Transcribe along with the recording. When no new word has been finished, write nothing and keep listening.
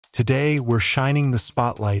Today, we're shining the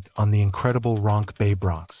spotlight on the incredible Ronke Bae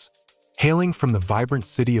Bronx. Hailing from the vibrant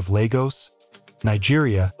city of Lagos,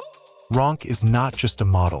 Nigeria, Ronke is not just a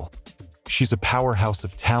model. She's a powerhouse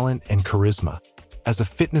of talent and charisma. As a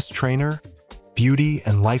fitness trainer, beauty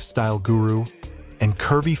and lifestyle guru, and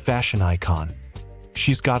curvy fashion icon,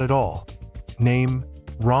 she's got it all. Name,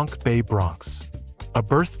 Ronke Bae Bronx. A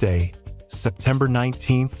birthday, September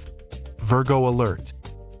 19th, Virgo alert.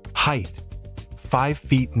 Height, 5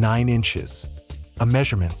 feet 9 inches. A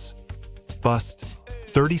measurements, bust,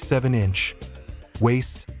 37 inch.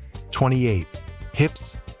 Waist, 28.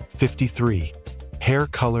 Hips, 53. Hair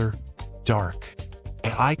color, dark.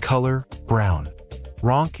 Eye color, brown.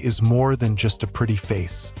 Ronke is more than just a pretty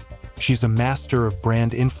face. She's a master of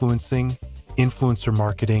brand influencing, influencer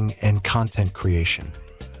marketing, and content creation.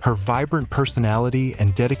 Her vibrant personality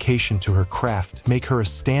and dedication to her craft make her a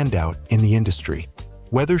standout in the industry.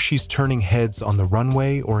 Whether she's turning heads on the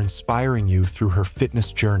runway or inspiring you through her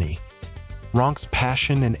fitness journey, Ronke's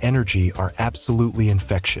passion and energy are absolutely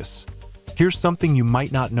infectious. Here's something you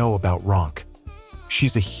might not know about Ronke.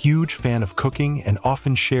 She's a huge fan of cooking and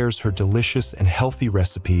often shares her delicious and healthy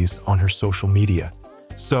recipes on her social media.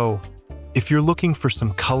 So, if you're looking for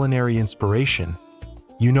some culinary inspiration,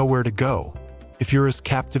 you know where to go. If you're as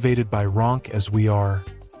captivated by Ronke as we are,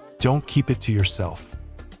 don't keep it to yourself.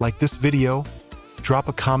 Like this video, drop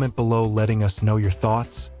a comment below letting us know your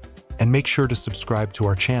thoughts, and make sure to subscribe to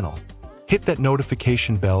our channel. Hit that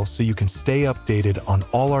notification bell so you can stay updated on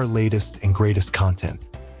all our latest and greatest content.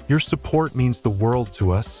 Your support means the world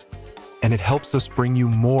to us, and it helps us bring you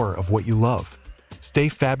more of what you love. Stay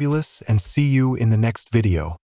fabulous and see you in the next video.